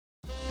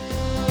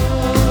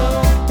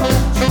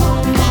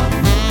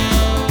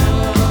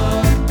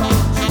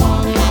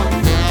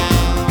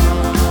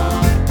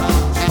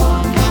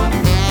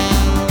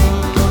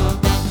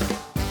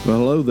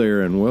Hello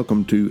there, and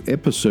welcome to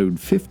episode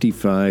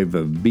 55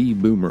 of Bee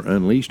Boomer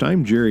Unleashed.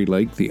 I'm Jerry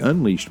Lake, the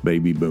Unleashed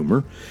Baby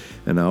Boomer,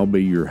 and I'll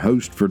be your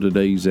host for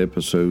today's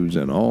episodes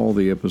and all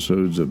the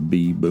episodes of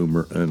Bee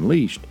Boomer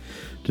Unleashed.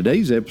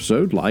 Today's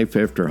episode, Life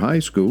After High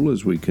School,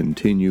 as we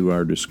continue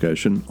our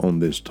discussion on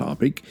this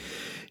topic,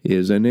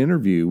 is an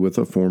interview with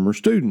a former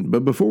student.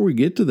 But before we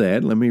get to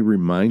that, let me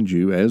remind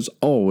you, as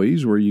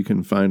always, where you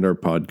can find our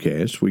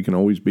podcast. We can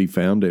always be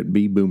found at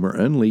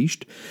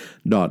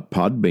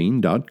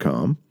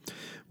bboomerunleashed.podbean.com.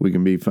 We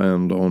can be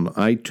found on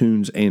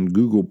iTunes and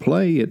Google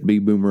Play at Bee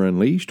Boomer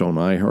Unleashed, on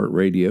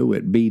iHeartRadio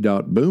at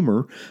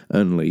b.boomer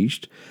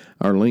unleashed.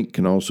 Our link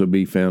can also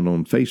be found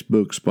on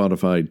Facebook,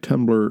 Spotify,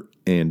 Tumblr,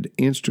 and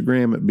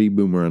Instagram at Bee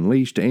Boomer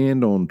Unleashed,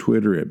 and on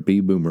Twitter at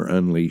Bee Boomer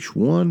Unleashed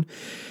 1.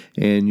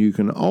 And you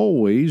can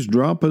always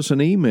drop us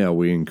an email.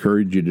 We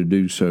encourage you to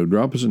do so.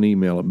 Drop us an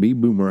email at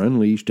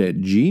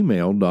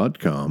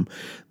bboomerunleashed@gmail.com.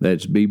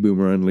 That's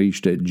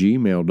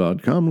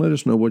bboomerunleashed@gmail.com. Let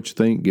us know what you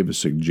think. Give us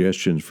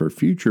suggestions for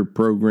future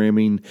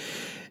programming.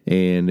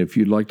 And if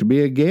you'd like to be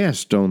a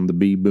guest on the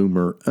Bee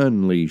Boomer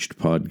Unleashed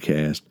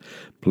podcast,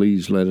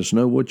 please let us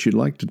know what you'd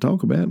like to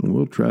talk about, and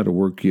we'll try to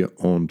work you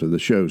onto the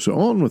show. So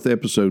on with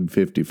episode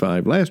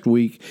 55. Last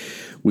week,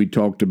 we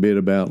talked a bit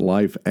about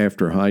life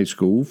after high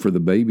school for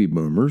the baby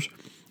boomers.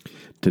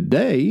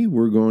 Today,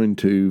 we're going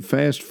to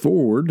fast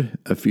forward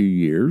a few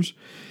years,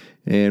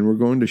 and we're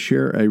going to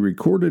share a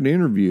recorded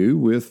interview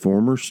with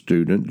former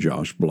student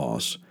Josh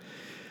Bloss.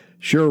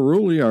 Cheryl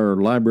Ruley, our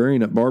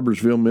librarian at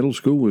Barboursville Middle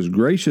School, was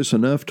gracious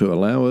enough to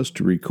allow us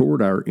to record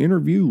our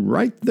interview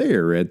right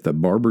there at the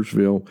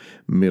Barboursville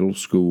Middle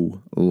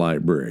School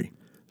Library.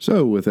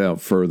 So,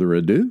 without further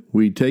ado,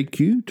 we take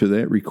you to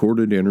that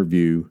recorded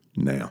interview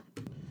now.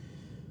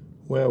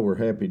 Well, we're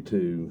happy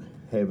to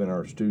have in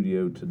our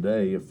studio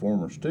today a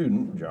former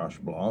student, Josh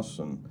Bloss,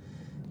 and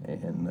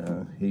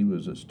he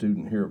was a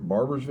student here at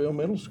Barboursville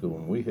Middle School,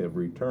 and we have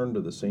returned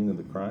to the scene of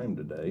the crime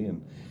today,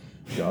 and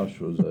Josh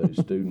was a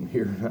student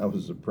here, and I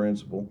was the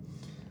principal.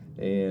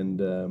 And,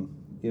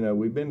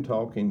 we've been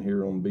talking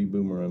here on Bee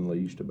Boomer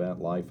Unleashed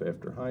about life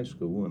after high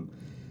school, and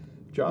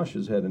Josh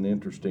has had an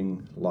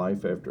interesting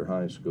life after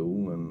high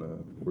school, and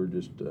we're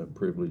just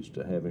privileged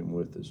to have him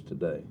with us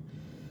today.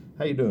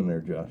 How you doing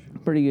there, Josh?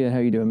 Pretty good. How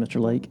you doing, Mr.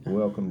 Lake?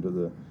 Welcome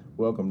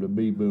to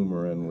Bee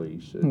Boomer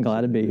Unleashed. I'm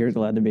glad to be here.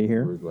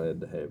 We're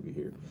glad to have you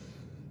here.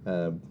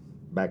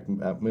 Back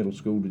at middle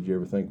school, did you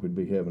ever think we'd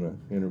be having an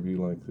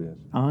interview like this?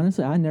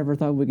 Honestly, I never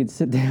thought we could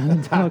sit down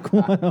and talk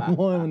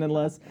one-on-one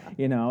unless,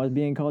 I was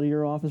being called to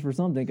your office for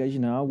something because,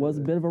 I was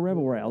a bit of a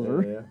rebel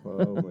rouser. Yeah,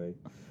 oh, me.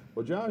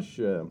 Well, Josh,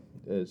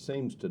 it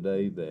seems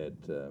today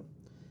that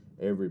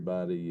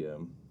everybody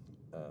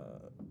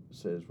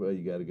says, well,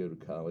 you got to go to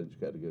college,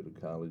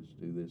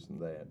 do this and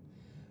that.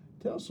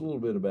 Tell us a little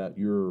bit about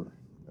your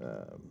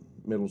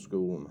middle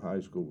school and high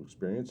school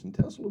experience, and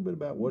tell us a little bit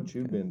about what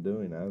you've been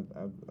doing.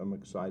 I'm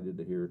excited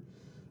to hear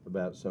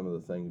about some of the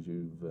things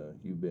you've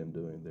been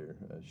doing there.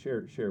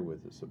 Share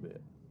with us a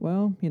bit.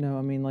 Well,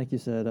 like you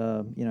said,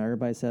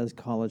 everybody says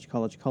college,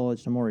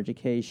 the more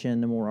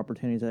education, the more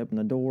opportunities that open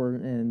the door,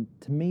 and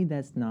to me,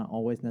 that's not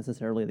always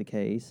necessarily the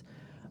case.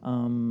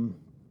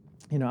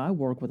 I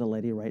work with a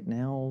lady right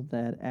now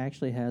that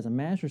actually has a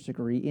master's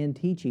degree in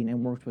teaching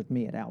and works with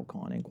me at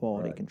Alcon in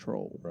quality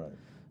control. Right.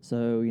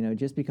 So,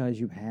 just because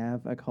you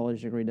have a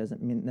college degree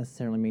doesn't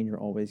necessarily mean you're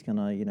always going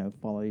to,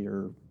 follow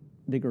your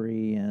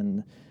degree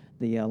and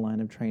the line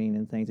of training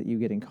and things that you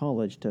get in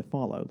college to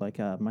follow. Like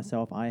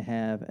myself, I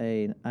have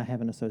an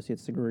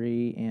associate's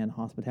degree in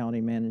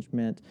hospitality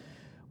management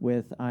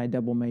I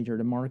double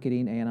majored in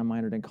marketing and I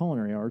minored in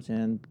culinary arts.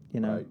 And,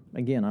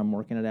 again, I'm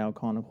working at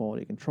Alcon in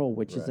quality control,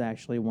 which is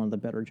actually one of the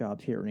better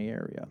jobs here in the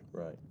area.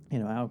 Right.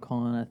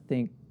 Alcon, I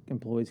think,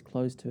 employs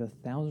close to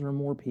 1,000 or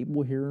more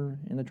people here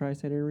in the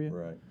tri-state area.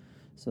 Right.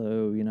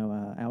 So,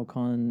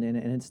 Alcon, and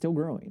it's still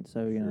growing.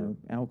 So,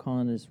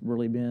 Alcon has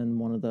really been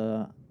one of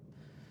the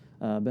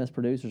best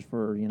producers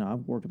for,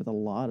 I've worked with a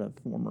lot of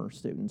former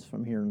students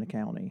from here in the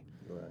county.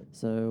 Right.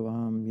 So,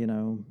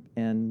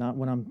 and not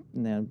when I'm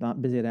not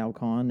busy at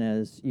Alcon,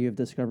 as you've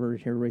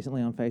discovered here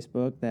recently on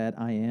Facebook, that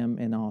I am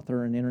an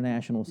author, an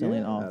international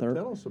selling author.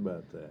 Tell us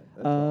about that.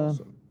 That's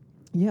awesome.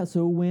 Yeah,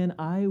 so when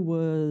I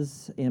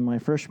was in my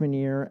freshman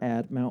year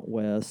at Mount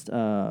West,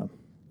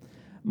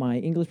 my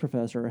English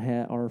professor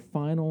had our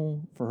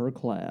final for her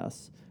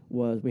class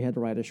was we had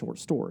to write a short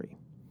story.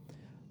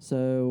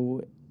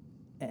 So,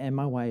 and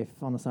my wife,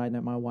 on the side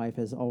note, my wife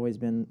has always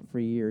been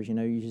for years,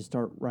 you should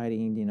start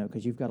writing,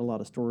 because you've got a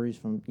lot of stories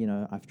from,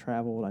 I've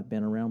traveled, I've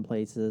been around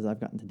places, I've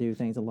gotten to do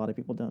things a lot of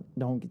people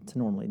don't get to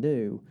normally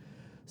do.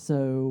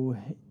 So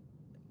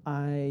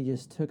I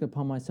just took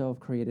upon myself,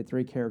 created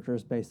 3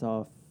 characters based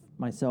off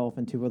myself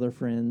and 2 other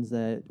friends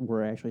that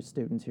were actually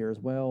students here as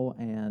well,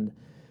 and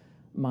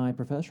my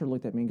professor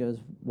looked at me and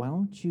goes, why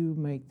don't you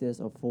make this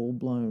a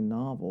full-blown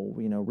novel,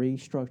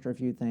 restructure a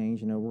few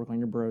things, work on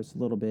your prose a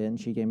little bit, and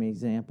she gave me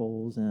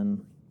examples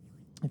and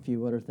a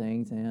few other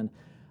things, and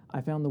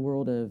I found the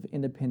world of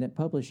independent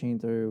publishing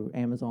through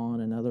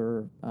Amazon and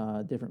other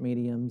different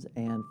mediums,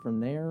 and from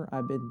there,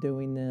 I've been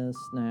doing this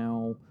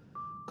now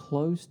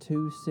close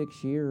to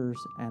 6 years,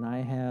 and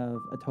I have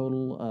a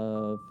total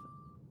of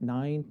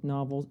 9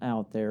 novels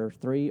out there.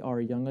 3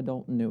 are young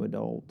adult and new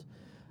adult,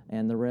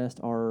 and the rest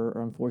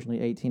are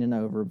unfortunately 18 and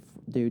over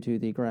due to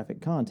the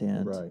graphic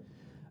content. Right.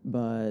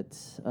 But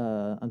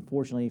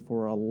unfortunately,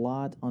 for a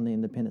lot on the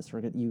independent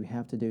circuit, you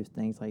have to do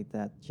things like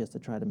that just to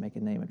try to make a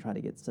name and try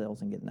to get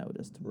sales and get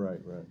noticed. Right.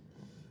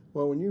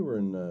 Well, when you were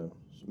in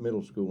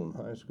middle school and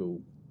high school,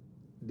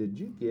 did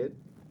you get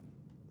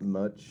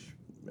much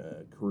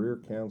career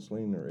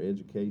counseling or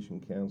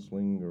education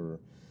counseling, or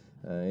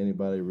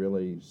anybody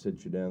really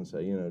sit you down and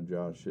say,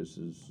 Josh, this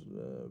is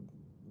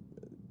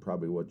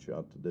probably what you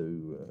ought to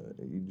do?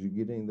 Did you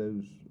get any of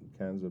those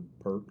kinds of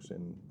perks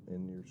in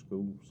your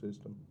school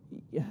system?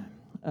 Yeah.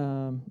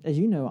 As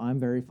you know, I'm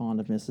very fond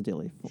of Miss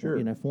Adili,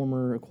 Sure.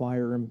 Former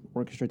choir and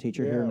orchestra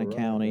teacher here in the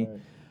county.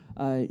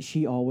 Right.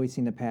 She always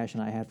seen the passion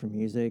I had for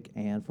music,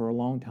 and for a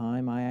long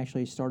time, I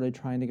actually started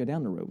trying to go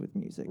down the road with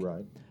music.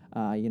 Right.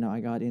 I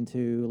got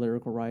into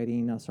lyrical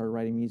writing. I started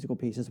writing musical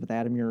pieces with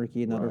Adam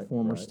Yurke, another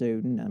former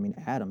student. I mean,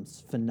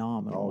 Adam's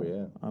phenomenal. Oh,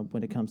 yeah.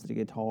 When it comes to the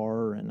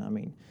guitar, and I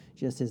mean,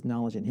 just his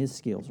knowledge and his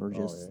skills are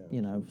just,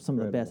 some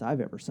of the best I've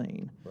ever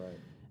seen. Right.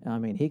 I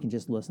mean, he can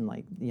just listen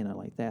like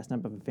that,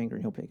 snap of a finger,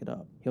 and he'll pick it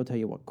up. He'll tell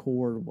you what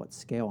chord, what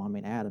scale. I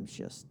mean, Adam's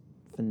just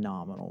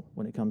phenomenal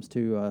when it comes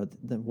to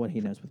what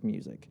he knows with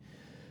music.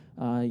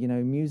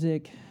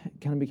 Music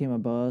kind of became a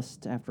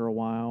bust after a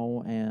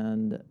while,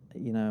 and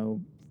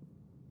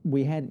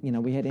we had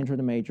intro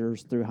to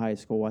majors through high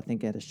school. I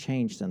think that has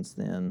changed since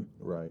then.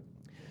 Right.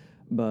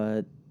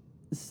 But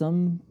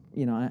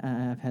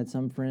I've had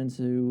some friends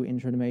who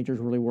intro to majors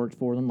really worked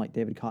for them, like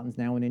David Cotton's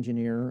now an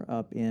engineer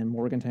up in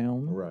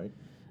Morgantown. Right.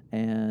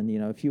 And,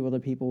 a few other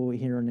people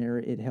here and there,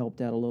 it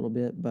helped out a little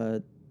bit,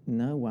 but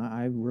no,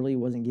 I really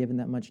wasn't given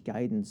that much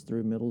guidance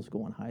through middle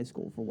school and high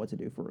school for what to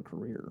do for a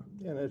career.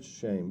 Yeah, that's a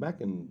shame. Back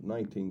in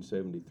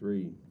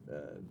 1973,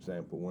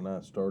 example, when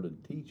I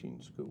started teaching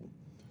school,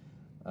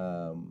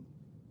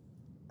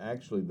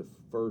 actually the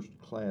first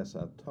class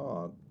I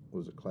taught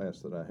was a class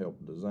that I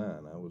helped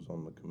design. I was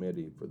on the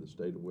committee for the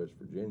state of West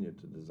Virginia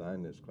to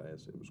design this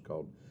class. It was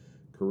called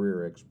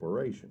Career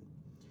Exploration.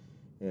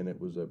 And it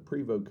was a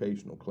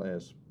pre-vocational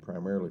class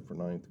primarily for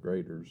ninth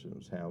graders. It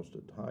was housed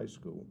at the high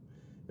school,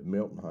 at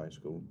Milton High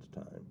School at the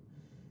time.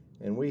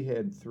 And we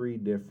had 3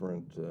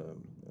 different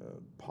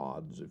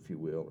pods, if you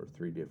will, or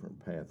 3 different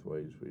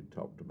pathways. We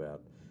talked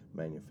about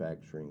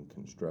manufacturing,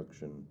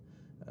 construction,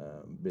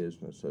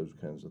 business, those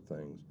kinds of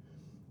things.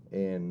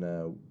 And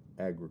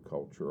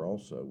agriculture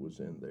also was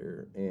in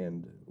there.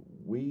 And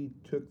we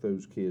took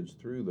those kids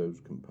through those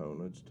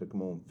components, took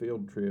them on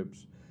field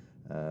trips,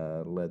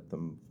 let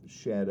them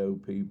shadow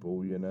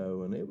people,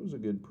 and it was a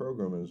good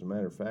program. As a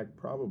matter of fact,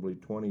 probably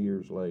 20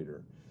 years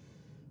later,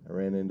 I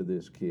ran into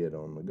this kid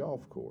on the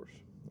golf course.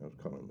 I was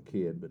calling him a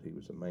kid, but he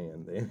was a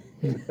man then,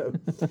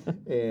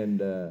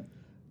 And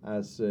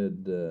I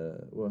said,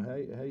 well, how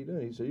you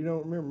doing? He said, you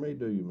don't remember me,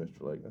 do you,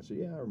 Mr. Lake? And I said,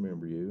 yeah, I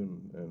remember you.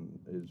 And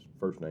his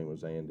first name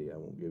was Andy. I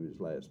won't give his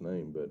last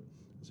name, but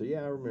I said,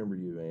 yeah, I remember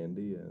you,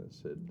 Andy. And I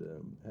said,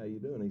 how you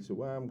doing? He said,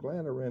 well, I'm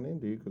glad I ran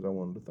into you because I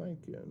wanted to thank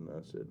you. And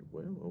I said,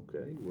 well,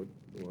 okay,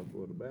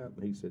 what about?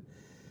 And he said,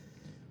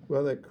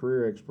 well, that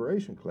career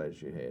exploration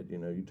class you had,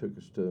 you took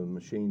us to the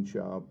machine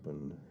shop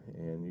and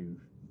you,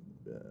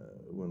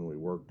 when we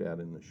worked out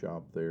in the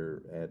shop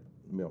there at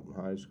Milton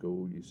High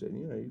School, you said,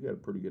 you got a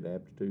pretty good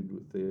aptitude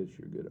with this.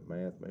 You're good at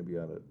math. Maybe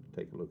you ought to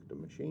take a look at the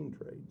machine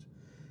trades.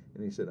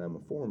 And he said, I'm a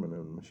foreman in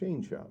a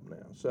machine shop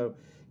now. So,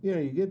 you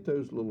get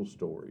those little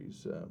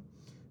stories.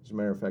 As a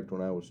matter of fact,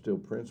 when I was still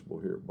principal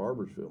here at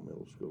Barbersville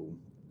Middle School,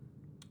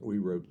 we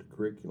wrote the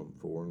curriculum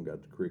for and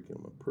got the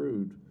curriculum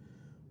approved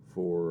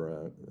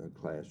for a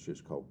class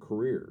just called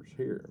Careers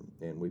here.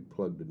 And we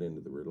plugged it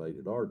into the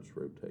Related Arts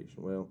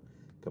rotation. Well,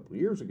 a couple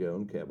of years ago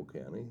in Cabell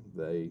County,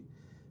 they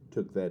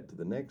took that to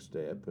the next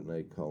step, and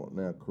they call it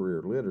now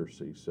career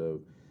literacy.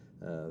 So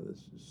the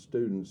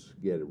students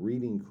get a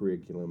reading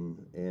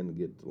curriculum and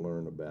get to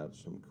learn about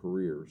some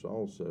careers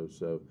also.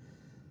 So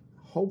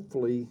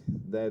hopefully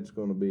that's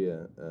going to be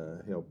a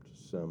help to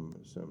some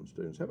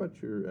students. How about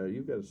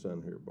you've got a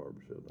son here at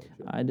Barbersville, don't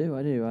you? I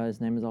do. His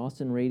name is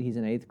Austin Reed. He's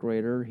an 8th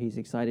grader. He's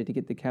excited to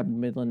get to Capital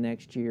Midland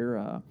next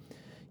year.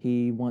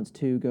 He wants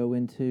to go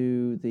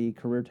into the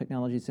Career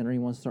Technology Center. He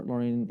wants to start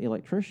learning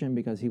electrician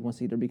because he wants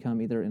to either become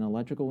an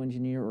electrical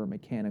engineer or a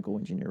mechanical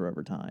engineer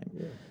over time.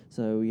 Yeah.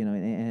 So,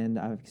 and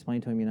I've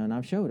explained to him, and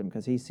I've showed him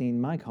because he's seen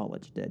my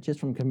college debt just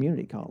from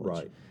community college.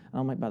 Right.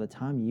 I'm like, by the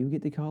time you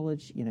get to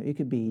college, it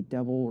could be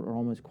double or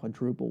almost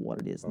quadruple what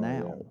it is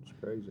now. Yeah, it's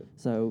crazy.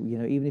 So,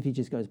 even if he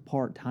just goes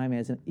part-time,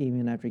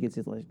 even after he gets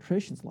his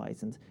electrician's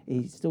license,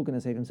 he's still going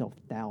to save himself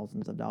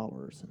thousands of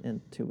dollars in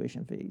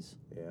tuition fees.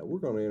 Yeah, we're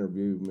going to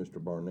interview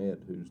Mr. Barnett,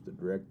 who's the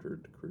director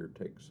at the Career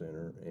Tech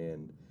Center,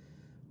 and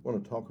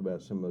want to talk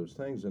about some of those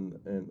things.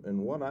 And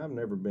what I've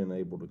never been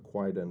able to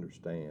quite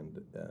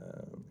understand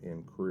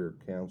in career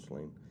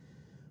counseling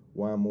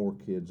why more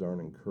kids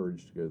aren't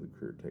encouraged to go to the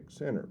Career Tech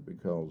Center,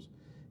 because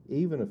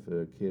even if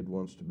a kid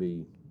wants to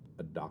be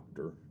a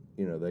doctor,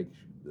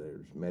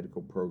 there's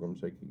medical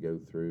programs they could go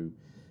through.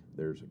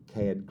 There's a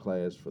CAD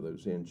class for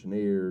those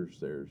engineers.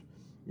 There's,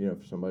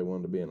 if somebody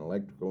wanted to be an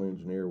electrical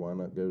engineer, why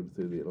not go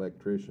through the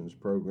electrician's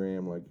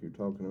program like you're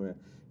talking about?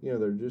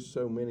 There are just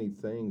so many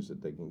things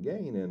that they can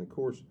gain. And, of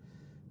course,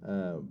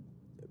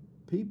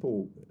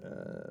 people,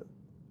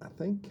 I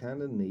think,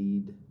 kind of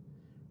need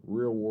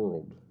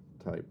real-world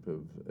type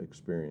of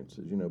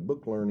experiences.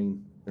 Book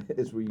learning,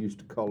 as we used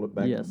to call it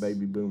back in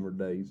baby boomer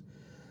days,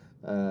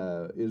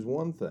 is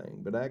one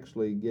thing, but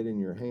actually getting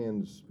your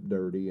hands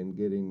dirty and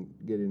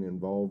getting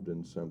involved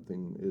in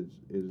something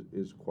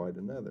is quite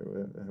another.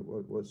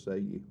 What say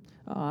you?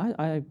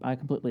 I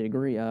completely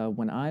agree.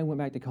 When I went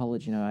back to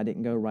college, I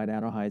didn't go right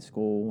out of high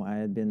school. I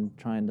had been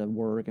trying to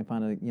work and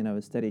find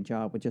a steady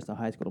job with just a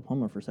high school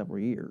diploma for several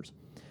years.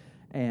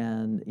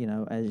 And,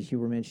 as you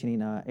were mentioning,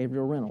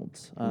 Avriel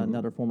Reynolds,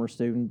 another former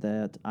student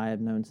that I have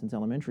known since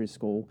elementary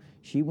school,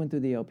 she went through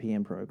the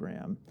LPN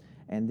program.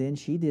 And then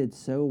she did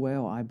so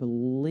well, I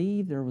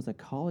believe there was a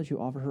college who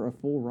offered her a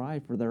full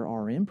ride for their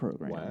RN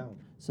program. Wow.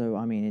 So,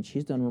 and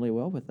she's done really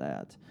well with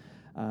that.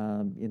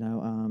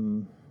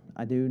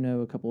 I do know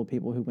a couple of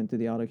people who went through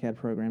the AutoCAD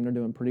program. They're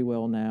doing pretty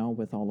well now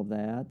with all of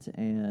that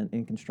and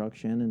in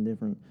construction and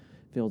different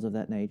fields of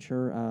that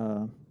nature.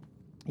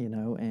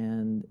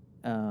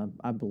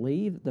 I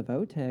believe the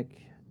VOTEC,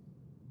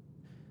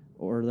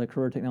 or the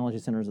Career Technology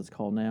Center as it's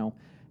called now,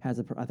 I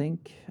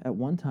think at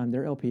one time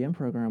their LPN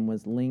program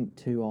was linked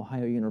to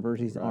Ohio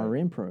University's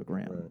RN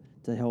program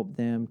to help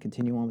them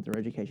continue on with their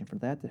education for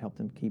that, to help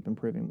them keep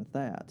improving with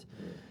that.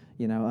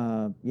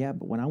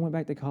 But when I went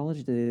back to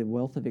college, the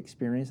wealth of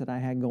experience that I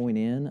had going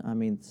in,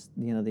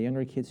 the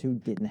younger kids who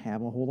didn't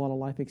have a whole lot of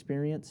life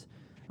experience,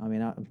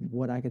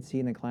 what I could see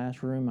in the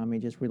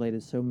classroom, just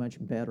related so much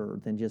better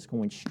than just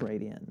going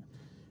straight in.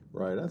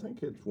 Right. I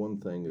think it's one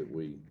thing that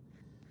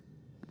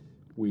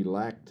we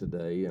lack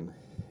today,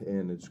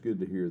 and it's good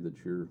to hear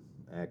that you're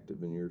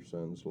active in your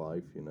son's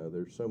life.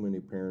 There's so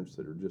many parents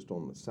that are just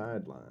on the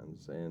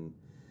sidelines, and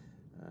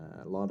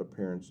a lot of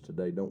parents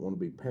today don't want to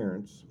be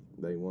parents.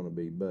 They want to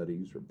be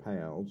buddies or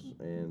pals,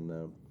 and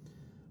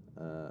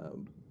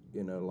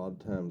a lot of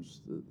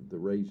times the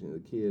raising of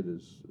the kid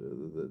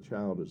the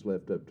child is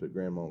left up to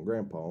grandma and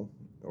grandpa,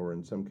 or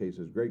in some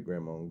cases great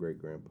grandma and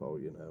great grandpa.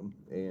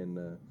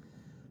 And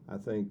I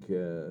think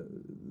you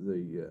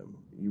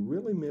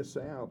really miss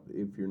out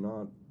if you're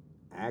not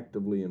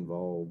actively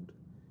involved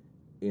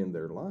in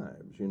their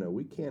lives.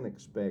 We can't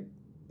expect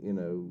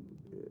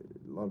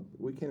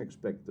we can't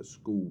expect the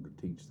school to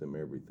teach them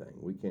everything.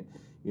 We can't.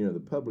 The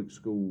public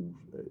school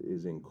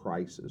is in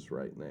crisis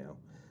right now,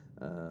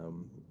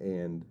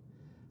 and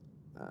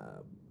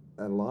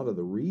a lot of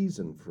the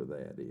reason for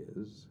that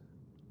is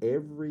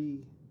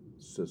every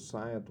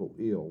societal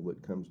ill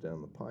that comes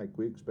down the pike,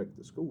 we expect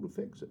the school to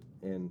fix it.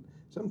 And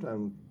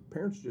sometimes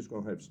parents are just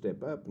going to have to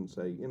step up and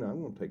say,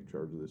 I'm going to take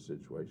charge of this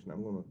situation.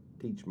 I'm going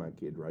to teach my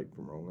kid right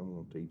from wrong. I'm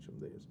going to teach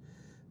them this.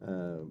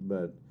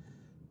 But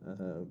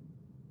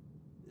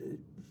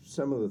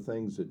some of the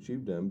things that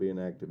you've done, being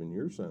active in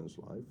your son's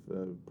life,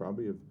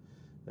 probably have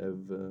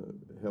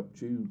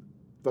helped you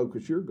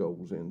focus your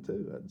goals in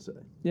too, I'd say.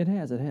 It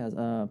has.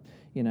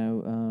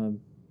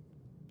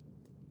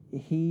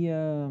 He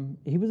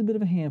was a bit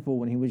of a handful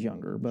when he was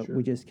younger, but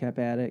we just kept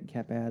at it.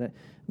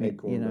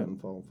 Acorn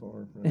doesn't fall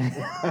far. Right?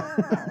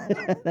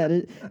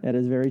 that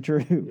is very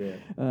true.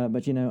 Yeah.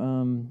 But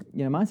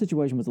my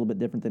situation was a little bit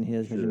different than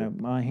his because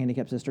my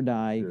handicapped sister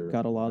died,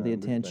 got a lot of the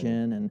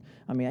attention, and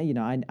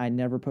I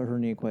never put her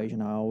in the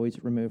equation. I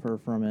always remove her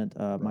from it.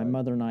 My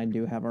mother and I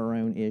do have our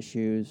own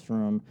issues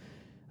from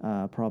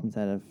problems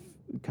that have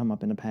come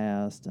up in the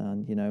past.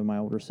 My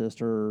older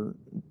sister,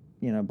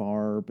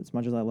 Barb, as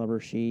much as I love her,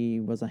 she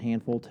was a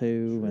handful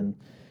too. And,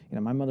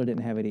 my mother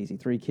didn't have it easy.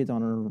 3 kids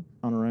on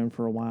her own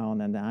for a while,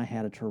 and then I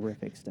had a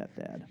terrific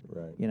stepdad.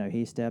 Right.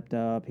 He stepped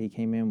up. He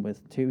came in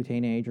with 2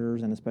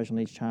 teenagers and a special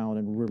needs child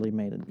and really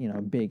made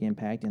a big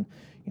impact. And,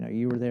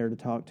 you were there to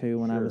talk to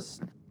when I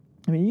was,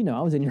 I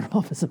was in your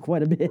office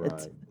quite a bit.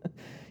 Right.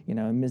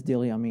 And Miss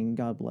Dilly,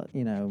 God bless,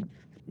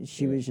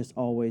 she was just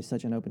always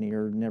such an open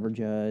ear, never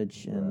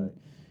judge. And,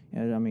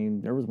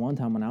 there was one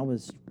time when I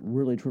was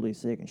really, truly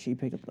sick, and she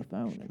picked up the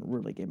phone and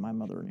really gave my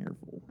mother an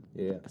earful.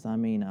 Yeah. Because,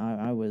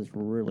 I was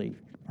really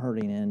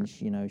hurting, and,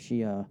 she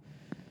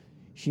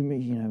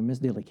Miss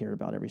Dilly cared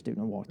about every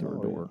student who walked through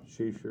her door. Yeah,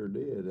 she sure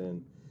did.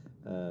 And,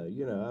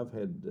 I've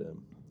had,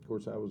 of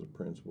course, I was a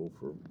principal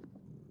for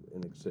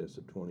in excess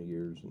of 20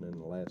 years, and then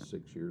the last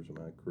 6 years of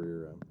my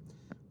career, I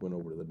went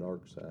over to the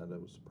dark side. I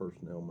was the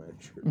personnel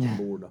manager at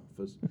the board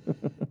office,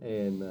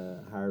 and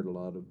hired a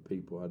lot of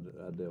people.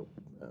 I dealt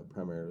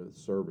primarily with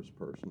service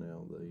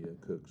personnel, the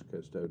cooks,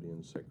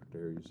 custodians,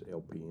 secretaries,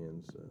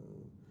 LPNs,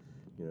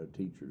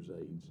 teachers'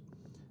 aides.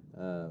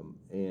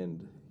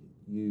 And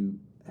you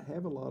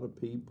have a lot of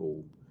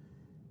people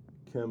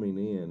coming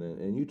in,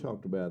 and you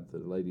talked about the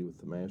lady with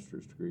the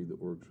master's degree that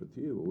works with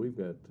you. Well, we've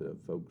got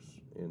folks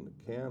in the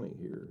county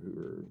here who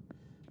are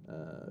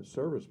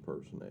service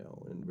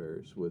personnel in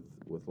various with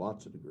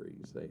lots of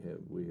degrees.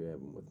 We have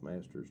them with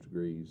master's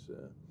degrees.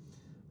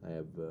 I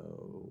have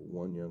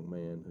one young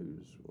man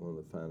who's one of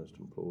the finest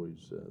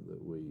employees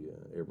that we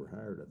ever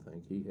hired. I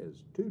think he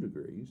has 2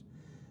 degrees,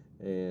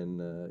 and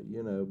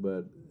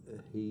but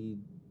he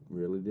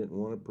really didn't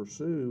want to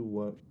pursue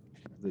what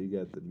he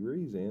got the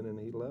degrees in, and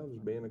he loves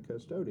being a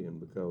custodian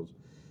because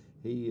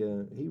he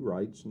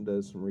writes and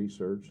does some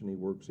research, and he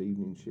works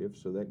evening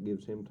shifts, so that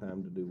gives him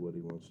time to do what he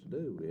wants to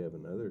do. We have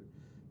another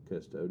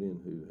custodian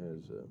who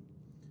has a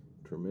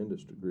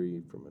tremendous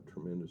degree from a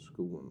tremendous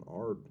school in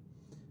art,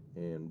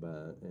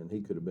 and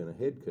he could have been a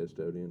head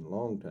custodian a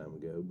long time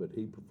ago, but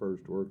he prefers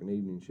to work an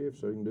evening shift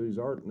so he can do his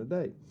art in the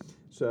day.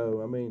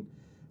 So, I mean,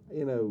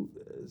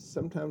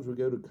 sometimes we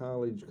go to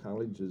college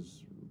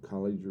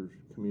or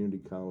community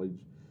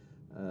college,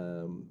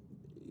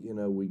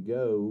 we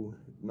go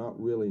not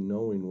really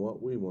knowing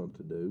what we want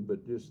to do,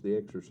 but just the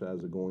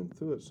exercise of going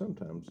through it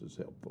sometimes is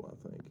helpful, I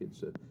think.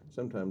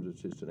 Sometimes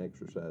it's just an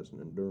exercise in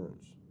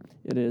endurance.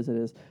 It is.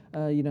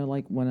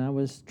 Like when I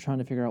was trying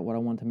to figure out what I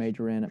wanted to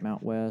major in at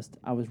Mount West,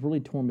 I was really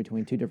torn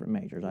between 2 different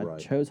majors. I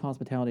chose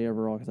hospitality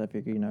overall because I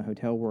figured,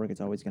 hotel work,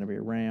 it's always going to be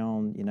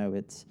around.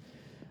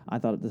 I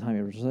thought at the time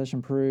it was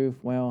recession-proof.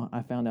 Well,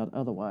 I found out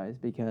otherwise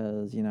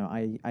because,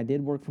 I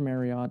did work for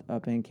Marriott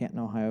up in Canton,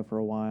 Ohio for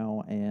a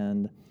while,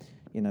 and,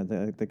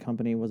 the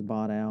company was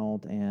bought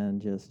out,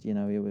 and just,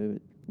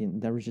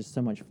 there was just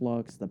so much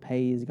flux. The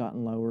pay has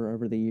gotten lower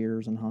over the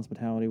years in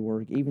hospitality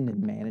work. Even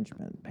in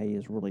management, pay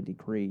has really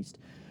decreased.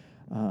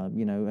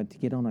 To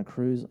get on a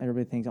cruise,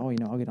 everybody thinks, I'll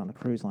get on a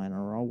cruise line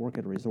or I'll work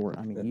at a resort.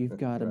 I mean, you've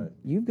got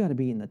to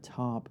be in the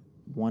top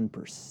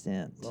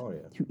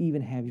 1% to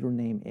even have your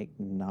name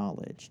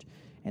acknowledged,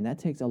 and that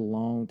takes a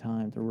long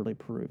time to really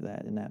prove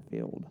that in that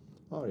field.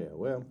 Oh yeah,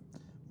 well,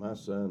 my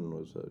son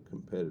was a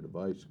competitive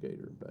ice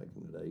skater back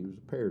in the day. He was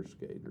a pair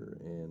skater,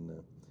 and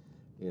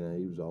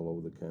he was all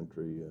over the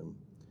country,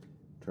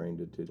 trained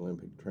at the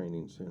Olympic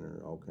Training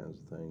Center, all kinds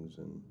of things,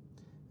 and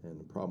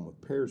the problem with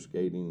pair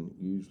skating,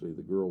 usually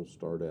the girls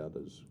start out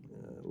as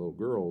little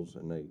girls,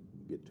 and they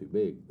get too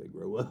big. They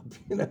grow up,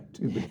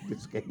 too big to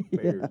skate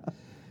pairs.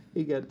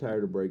 He got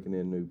tired of breaking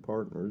in new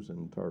partners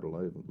and tired of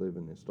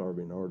living a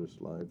starving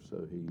artist life,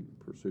 so he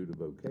pursued a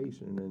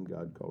vocation, and then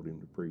God called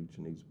him to preach,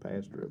 and he's a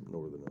pastor up in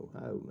northern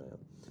Ohio now.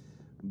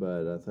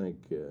 But I think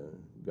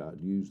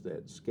God used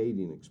that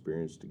skating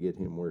experience to get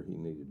him where he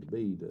needed to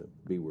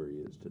be where he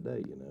is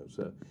today,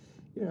 So,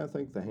 I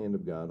think the hand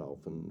of God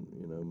often,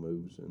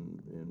 moves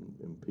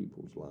in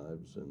people's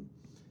lives and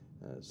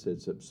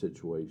sets up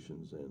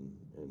situations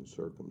and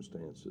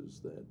circumstances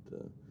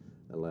that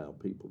allow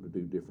people to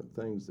do different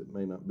things that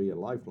may not be a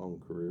lifelong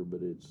career, but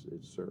it's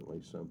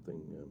certainly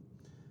something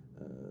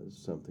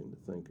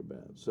to think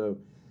about. So,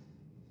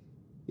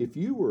 if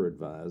you were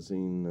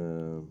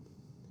advising,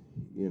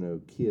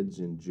 kids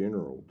in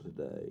general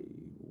today,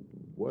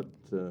 what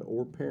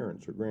or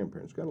parents or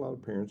grandparents, got a lot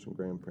of parents and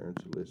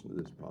grandparents who listen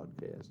to this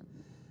podcast.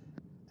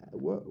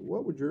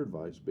 What would your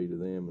advice be to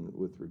them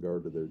with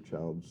regard to their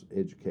child's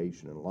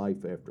education and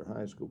life after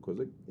high school? Because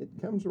it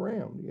comes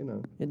around,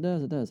 It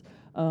does.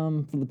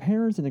 For the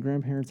parents and the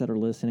grandparents that are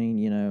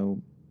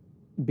listening,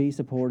 be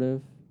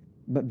supportive,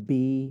 but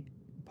be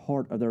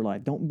part of their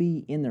life. Don't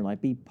be in their life.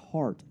 Be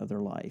part of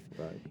their life.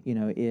 Right.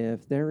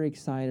 If they're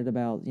excited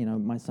about,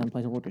 my son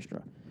plays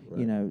orchestra.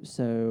 Right.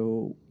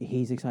 So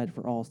he's excited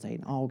for All-State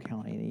and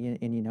All-County,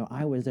 and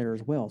I was there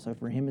as well. So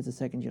for him, it's a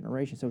second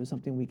generation. So it's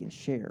something we can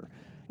share.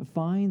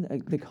 Find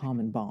the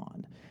common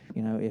bond.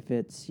 If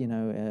it's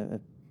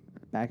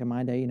back in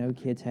my day,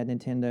 kids had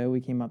Nintendo. We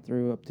came up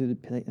to the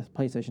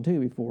PlayStation 2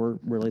 before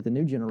really the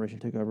new generation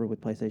took over with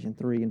PlayStation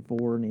 3 and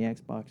 4 and the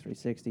Xbox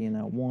 360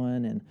 and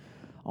One and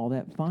all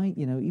that. Find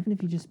even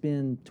if you just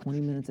spend 20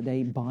 minutes a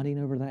day bonding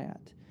over that.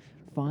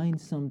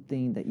 Find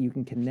something that you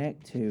can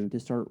connect to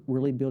start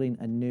really building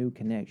a new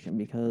connection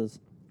because,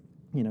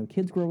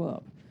 kids grow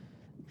up.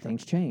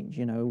 Things change.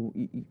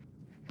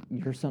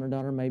 Your son or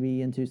daughter may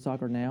be into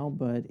soccer now,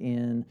 but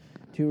in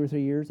 2 or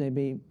 3 years, they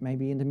may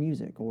be into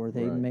music or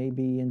they may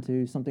be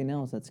into something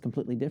else that's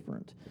completely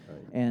different. Right.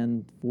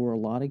 And for a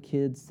lot of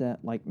kids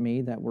that, like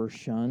me, that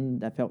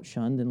felt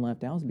shunned and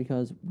left out is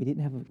because we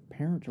didn't have a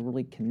parent to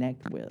really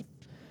connect with.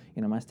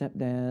 My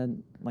stepdad,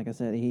 like I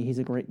said, he's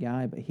a great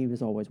guy, but he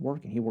was always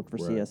working. He worked for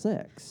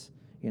CSX.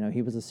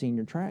 He was a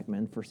senior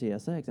trackman for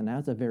CSX, and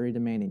that's a very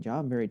demanding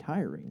job, very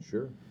tiring.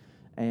 Sure.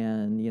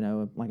 And,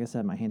 like I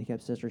said, my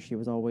handicapped sister, she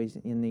was always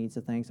in needs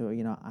of things. So,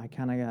 I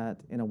kind of got,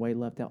 in a way,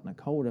 left out in the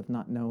cold of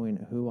not knowing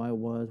who I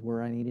was,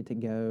 where I needed to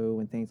go,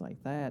 and things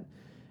like that.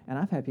 And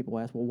I've had people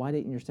ask, well, why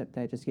didn't your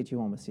stepdad just get you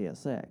on with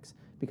CSX?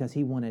 Because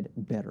he wanted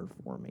better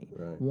for me.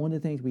 Right. One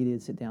of the things we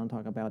did sit down and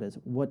talk about is,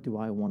 what do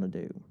I want to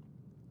do?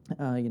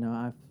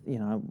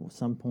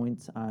 Some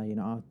points, I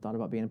thought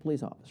about being a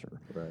police officer.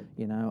 Right.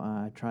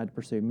 I tried to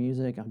pursue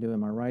music. I'm doing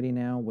my writing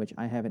now, which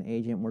I have an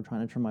agent. We're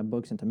trying to turn my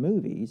books into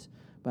movies,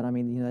 but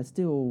that's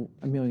still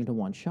 1,000,000 to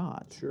 1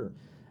 shot. Sure.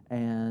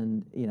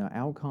 And,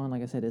 Alcon,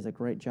 like I said, is a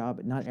great job,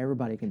 but not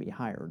everybody can be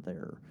hired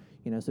there.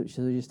 So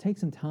just take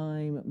some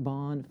time,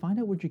 bond, find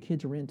out what your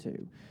kids are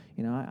into.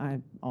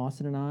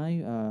 Austin and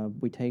I,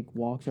 we take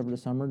walks over the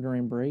summer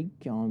during break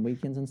on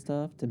weekends and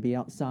stuff to be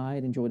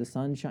outside, enjoy the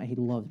sunshine. He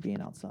loves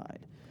being outside.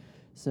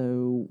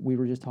 So we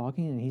were just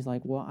talking, and he's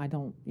like, well, I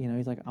don't,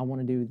 he's like, I want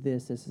to do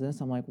this, this, and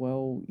this. I'm like,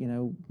 well,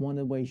 one of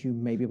the ways you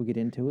may be able to get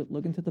into it,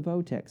 look into the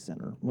Votech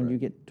Center when you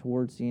get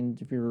towards the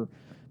end of your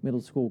middle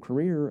school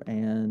career.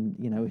 And,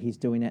 he's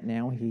doing that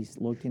now. He's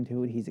looked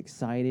into it. He's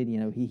excited.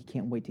 He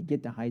can't wait to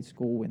get to high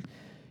school. And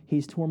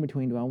he's torn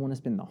between, do I want to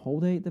spend the whole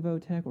day at the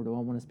Votech or do I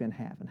want to spend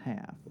half and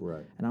half?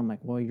 Right. And I'm like,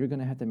 well, you're going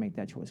to have to make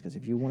that choice, because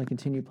if you want to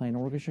continue playing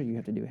orchestra, you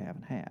have to do half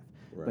and half.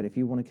 Right. But if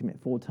you want to commit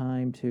full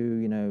time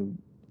to,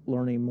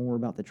 learning more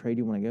about the trade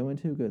you want to go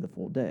into, go the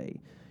full day.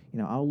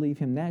 I'll leave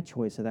him that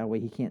choice, so that way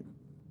he can't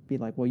be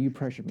like, well, you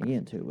pressured me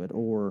into it,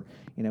 or,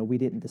 we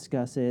didn't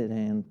discuss it,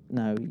 and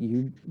no,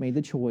 you made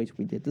the choice,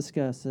 we did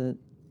discuss it,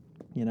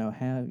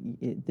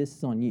 this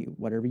is on you.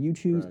 Whatever you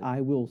choose, Right.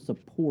 I will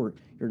support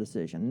your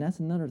decision. And that's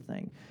another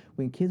thing.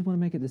 When kids want to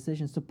make a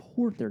decision,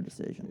 support their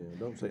decision. Yeah,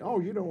 don't say, "Oh,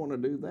 you don't want to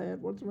do that.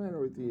 What's the matter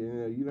with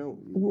you? You don't."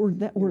 Or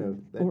that, or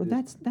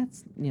just,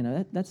 that's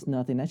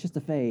nothing. That's just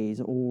a phase.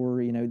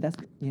 Or that's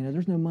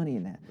there's no money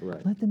in that.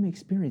 Right. Let them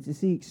experience. It's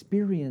the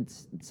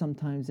experience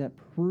sometimes that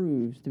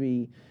proves to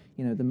be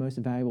the most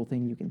valuable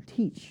thing you can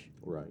teach.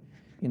 Right.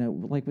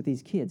 Like with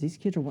these kids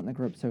are wanting to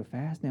grow up so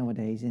fast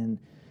nowadays. And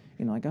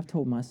like I've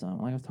told my son,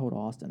 like I've told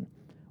Austin,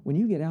 when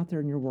you get out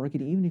there and you're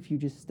working, even if you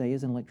just stay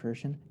as an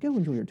electrician, go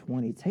enjoy your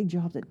 20s. Take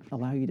jobs that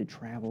allow you to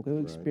travel. Go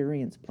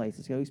experience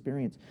places. Go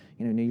experience,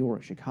 New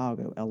York,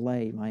 Chicago,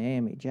 L.A.,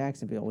 Miami,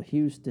 Jacksonville,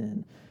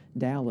 Houston,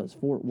 Dallas,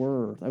 Fort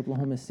Worth,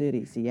 Oklahoma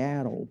City,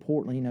 Seattle,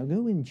 Portland.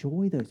 Go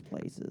enjoy those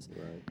places.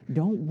 Right.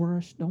 Don't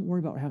rush. Don't worry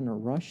about having to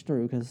rush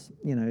through, because,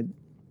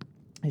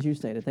 as you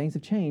stated, things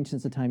have changed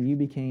since the time you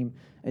became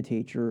a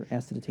teacher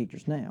as to the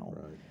teachers now.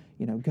 Right.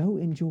 Go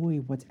enjoy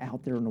what's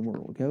out there in the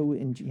world. Go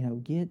and,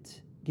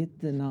 get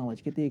the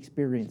knowledge, get the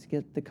experience,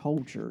 get the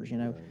cultures.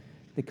 Right.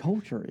 The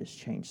culture has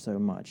changed so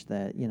much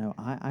that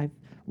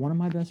one of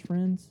my best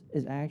friends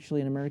is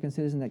actually an American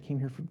citizen that came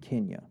here from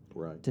Kenya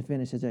Right. to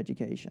finish his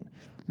education.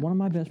 One of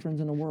my best friends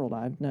in the world,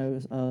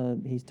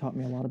 he's taught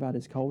me a lot about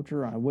his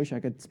culture. I wish I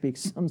could speak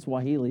some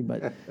Swahili,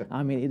 but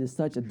I mean, it is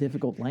such a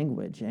difficult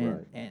language.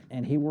 And Right.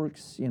 and he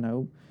works,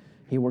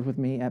 he worked with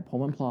me at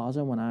Pullman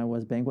Plaza when I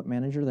was banquet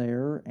manager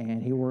there,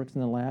 and he works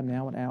in the lab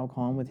now at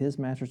Alcon with his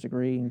master's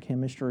degree in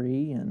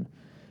chemistry. And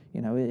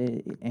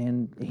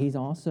and he's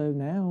also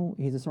now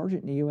he's a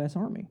sergeant in the U.S.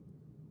 Army.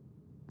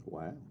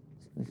 Wow.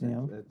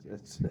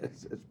 That's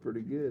That's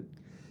pretty good.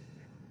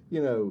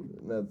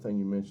 Another thing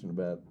you mentioned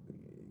about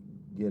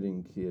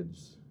getting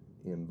kids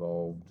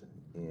involved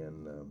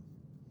in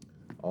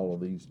all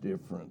of these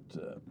different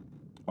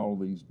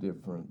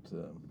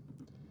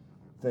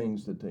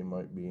things that they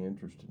might be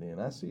interested in.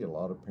 I see a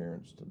lot of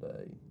parents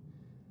today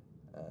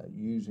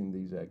using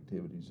these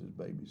activities as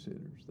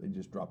babysitters. They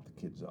just drop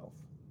the kids off.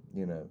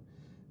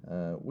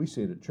 We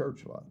see it at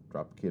church a lot.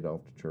 Drop a kid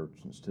off to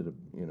church instead of,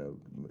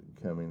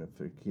 coming. If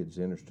a kid's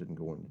interested in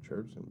going to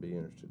church, and be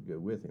interested to go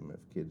with him. If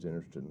a kid's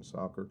interested in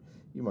soccer,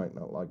 you might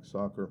not like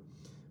soccer,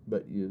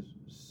 but you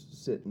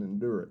sit and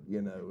endure it.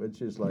 It's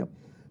just like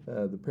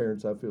the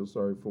parents I feel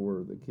sorry for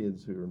are the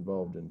kids who are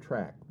involved in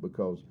track,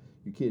 because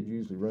your kid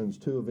usually runs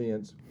two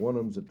events. One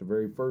of them's at the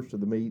very first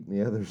of the meet, and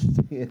the other's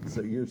at the end.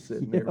 So you're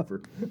sitting there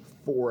for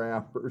 4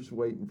 hours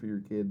waiting for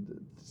your kid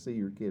to see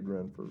your kid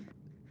run for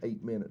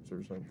 8 minutes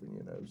or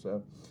something,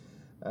 So,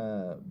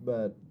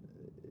 but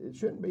it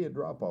shouldn't be a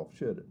drop-off,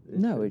 should it?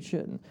 It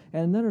shouldn't.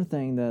 And another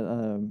thing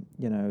that,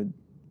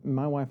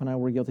 my wife and I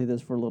were guilty of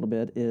this for a little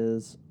bit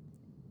is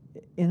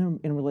in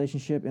a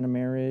relationship, in a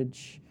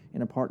marriage,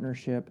 in a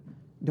partnership,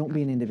 don't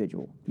be an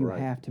individual. You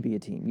have to be a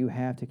team. You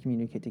have to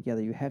communicate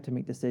together. You have to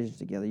make decisions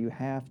together. You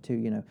have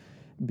to,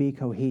 be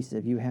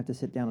cohesive. You have to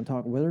sit down and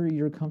talk. Whether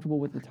you're comfortable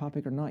with the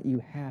topic or not, you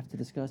have to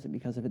discuss it,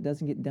 because if it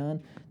doesn't get done,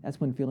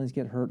 that's when feelings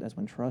get hurt. That's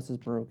when trust is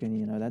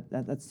broken.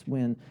 That's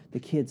when the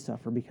kids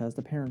suffer because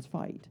the parents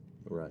fight.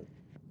 Right.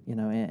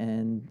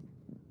 And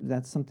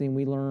that's something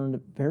we learned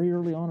very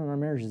early on in our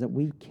marriage, is that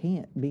we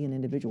can't be an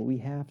individual. We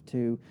have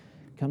to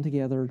come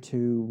together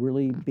to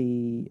really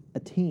be a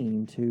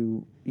team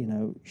to,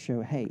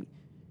 show, hey,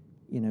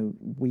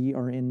 we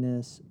are in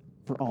this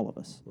for all of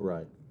us.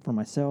 Right. For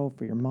myself,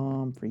 for your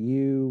mom, for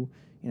you,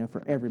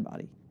 for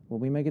everybody. When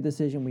we make a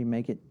decision, we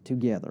make it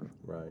together.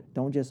 Right.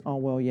 Don't just,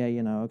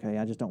 okay,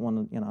 I just don't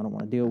want to, I don't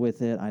want to deal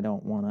with it. I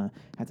don't want to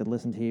have to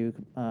listen to you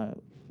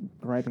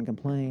gripe and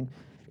complain.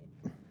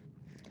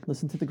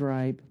 Listen to the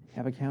gripe,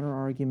 have a counter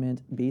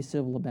argument, be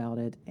civil about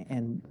it,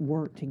 and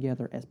work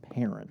together as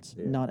parents,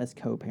 not as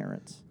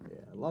co-parents. Yeah,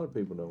 a lot of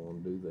people don't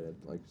want to do that.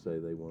 Like you say,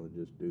 they want to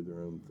just do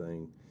their own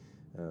thing.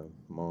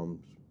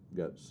 Mom's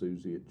got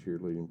Susie at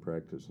cheerleading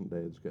practice, and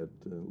Dad's got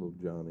little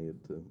Johnny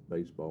at the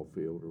baseball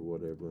field or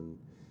whatever.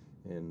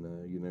 And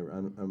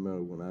I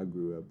know when I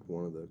grew up,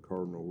 one of the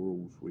cardinal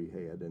rules we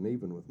had, and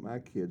even with my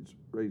kids,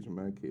 raising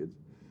my kids,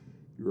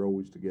 you're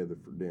always together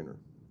for dinner.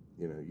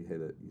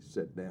 You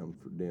sat down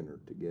for dinner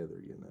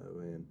together,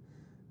 and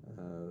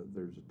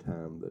there's a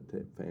time that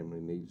family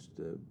needs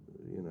to,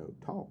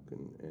 talk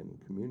and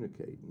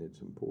communicate, and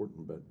it's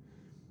important. But,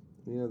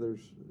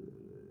 there's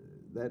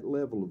that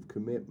level of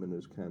commitment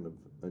is kind of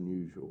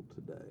unusual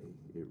today.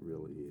 It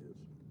really is.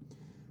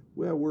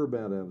 Well, we're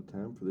about out of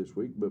time for this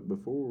week, but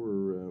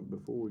before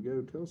we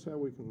go, tell us how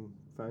we can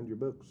find your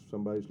books.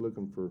 Somebody's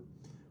looking for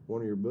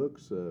one of your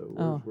books.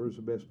 Where's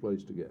the best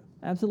place to go?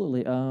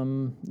 Absolutely.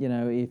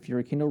 If you're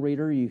a Kindle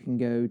reader, you can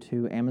go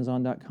to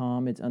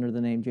Amazon.com. It's under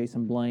the name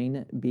Jason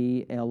Blaine,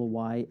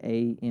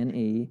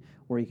 Blyane,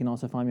 or you can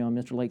also find me on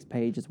Mr. Lake's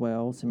page as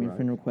well. Send me a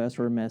friend request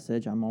or a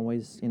message. I'm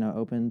always,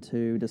 open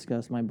to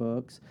discuss my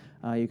books.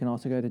 You can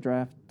also go to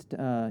Draft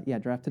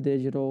to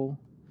Digital,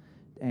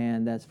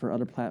 and that's for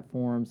other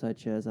platforms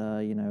such as,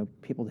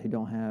 people who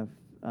don't have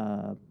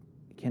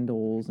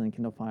Kindles and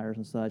Kindle Fires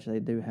and such. They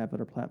do have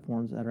other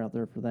platforms that are out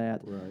there for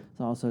that. Right.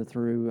 It's also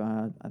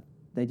through,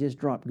 they just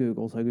dropped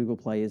Google, so Google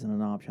Play isn't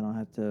an option. I'll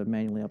have to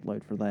manually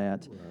upload for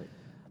that. Right.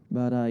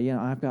 But,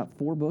 I've got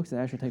 4 books that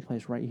actually take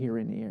place right here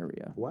in the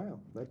area. Wow,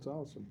 that's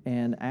awesome.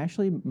 And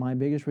actually, my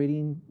biggest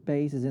reading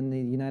base is in the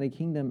United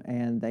Kingdom,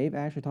 and they've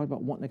actually talked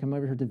about wanting to come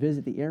over here to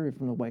visit the area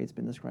from the way it's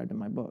been described in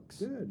my books.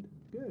 Good.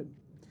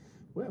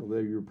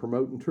 Well, you're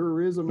promoting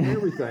tourism and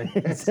everything.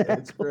 Exactly.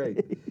 That's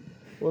great.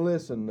 Well,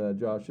 listen,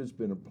 Josh, it's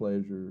been a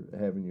pleasure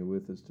having you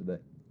with us today.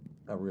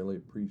 I really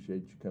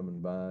appreciate you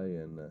coming by,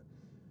 and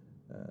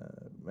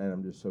man,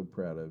 I'm just so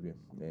proud of you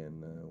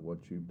and what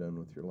you've done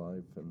with your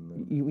life. And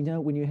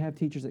when you have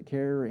teachers that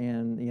care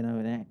and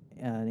and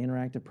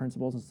interactive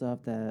principles and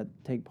stuff that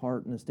take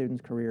part in a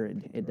student's career,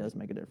 it does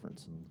make a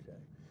difference. Okay.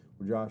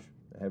 Well, Josh,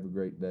 have a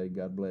great day.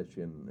 God bless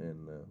you,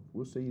 and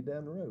we'll see you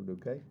down the road.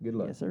 Okay. Good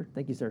luck. Yes, sir.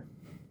 Thank you, sir.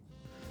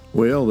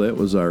 Well, that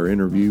was our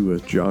interview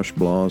with Josh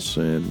Bloss,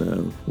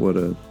 and what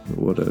a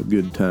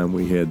good time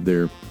we had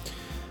there,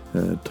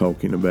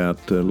 talking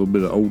about a little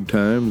bit of old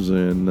times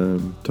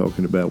and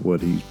talking about what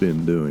he's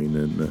been doing.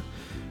 And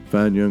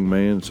fine young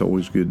man. It's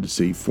always good to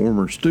see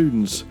former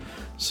students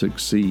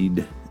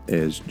succeed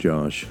as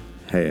Josh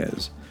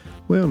has.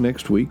 Well,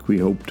 next week we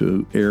hope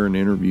to air an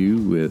interview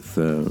with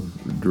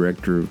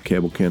Director of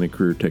Cabell County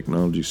Career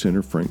Technology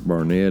Center, Frank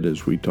Barnett,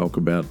 as we talk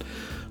about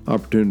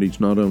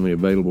opportunities not only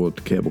available at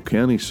the Cabell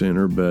County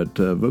Center, but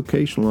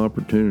vocational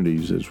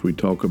opportunities as we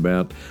talk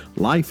about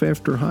life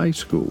after high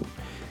school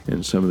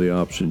and some of the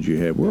options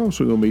you have. We're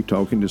also going to be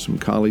talking to some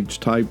college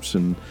types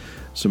and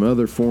some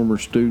other former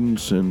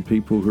students and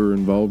people who are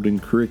involved in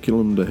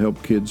curriculum to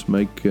help kids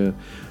make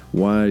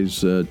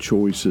wise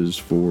choices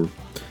for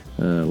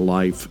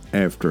life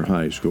after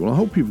high school. I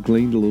hope you've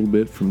gleaned a little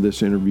bit from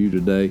this interview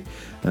today.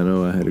 I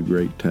know I had a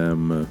great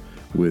time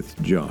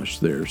with Josh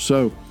there.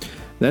 So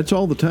that's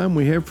all the time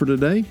we have for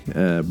today.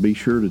 Be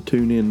sure to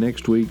tune in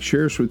next week.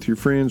 Share us with your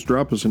friends.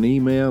 Drop us an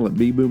email at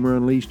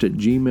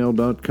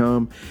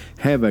bboomerunleashed@gmail.com.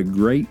 Have a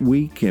great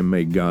week, and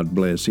may God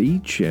bless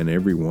each and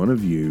every one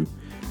of you.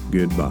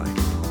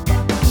 Goodbye.